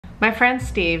My friend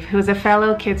Steve, who's a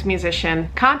fellow kids musician,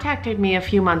 contacted me a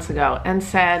few months ago and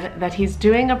said that he's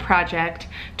doing a project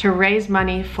to raise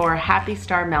money for Happy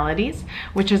Star Melodies,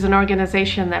 which is an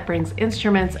organization that brings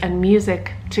instruments and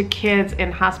music to kids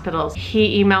in hospitals.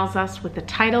 He emails us with the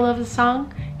title of the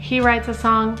song, he writes a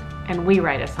song, and we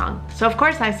write a song. So of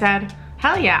course I said,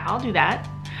 hell yeah, I'll do that.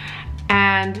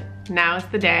 And now is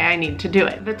the day I need to do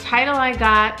it. The title I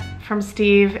got from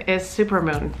Steve is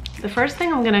Supermoon. The first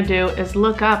thing I'm gonna do is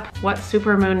look up what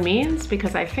supermoon means,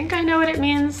 because I think I know what it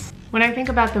means. When I think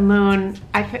about the moon,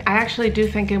 I actually do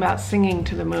think about singing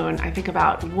to the moon. I think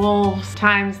about wolves,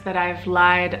 times that I've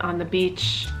lied on the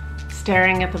beach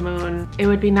staring at the moon. It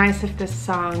would be nice if this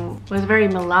song was very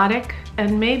melodic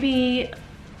and maybe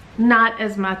not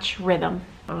as much rhythm.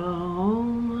 Oh,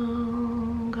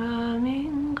 moon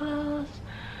coming close,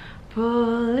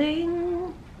 pulling.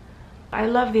 I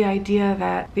love the idea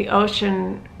that the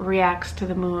ocean reacts to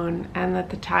the moon and that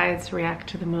the tides react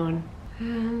to the moon.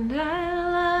 And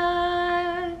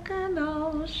I like an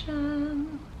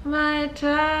ocean, my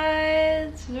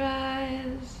tides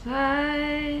rise,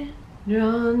 I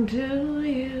drawn to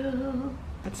you.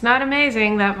 It's not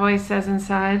amazing, that voice says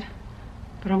inside,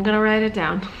 but I'm gonna write it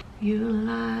down. You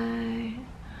lie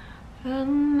the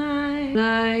night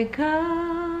like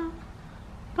a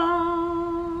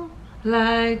bomb,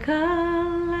 like a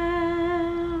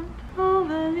lamp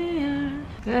over the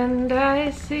earth, and I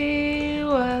see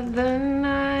what the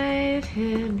night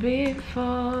hid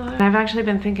before. I've actually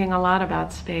been thinking a lot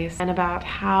about space and about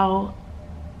how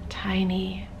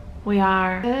tiny we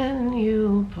are. And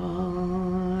you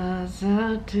pull us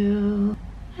out to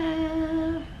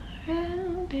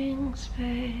never-ending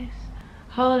space,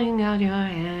 holding out your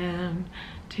hand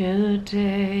to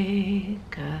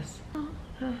take us out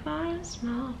of our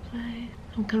small place.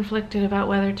 I'm conflicted about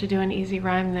whether to do an easy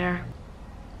rhyme there.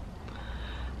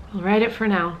 I'll write it for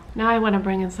now. Now I want to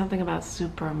bring in something about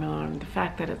supermoon, the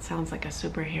fact that it sounds like a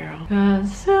superhero. The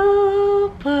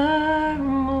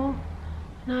supermoon,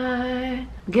 I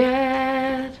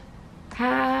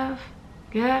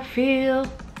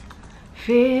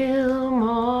feel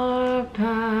more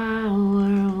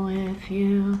power with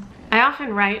you. I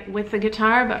often write with the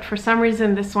guitar, but for some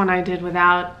reason this one I did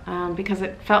without, because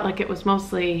it felt like it was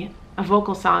mostly a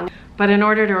vocal song. But in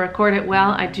order to record it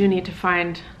well, I do need to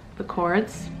find the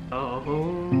chords. Oh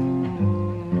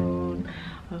moon,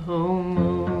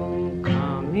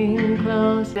 coming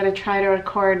close. I'm gonna try to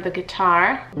record the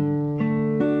guitar.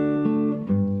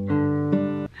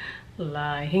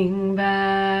 Lying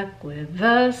back with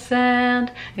the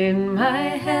sand in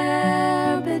my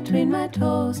hair between my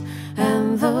toes,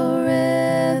 and the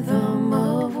rhythm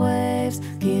of waves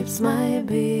keeps my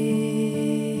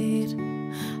beat.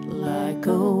 Like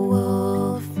a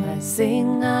wolf I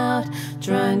sing out,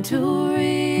 trying to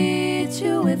reach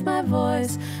you with my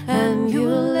voice, and you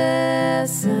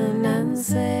listen and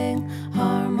sing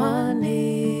harmony,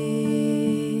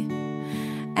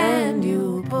 and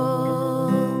you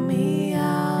pull me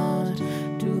out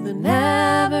to the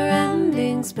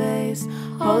never-ending space,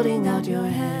 holding out your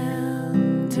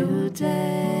hand to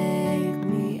take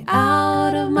me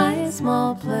out of my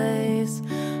small place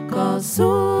called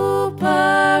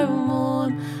supermoon.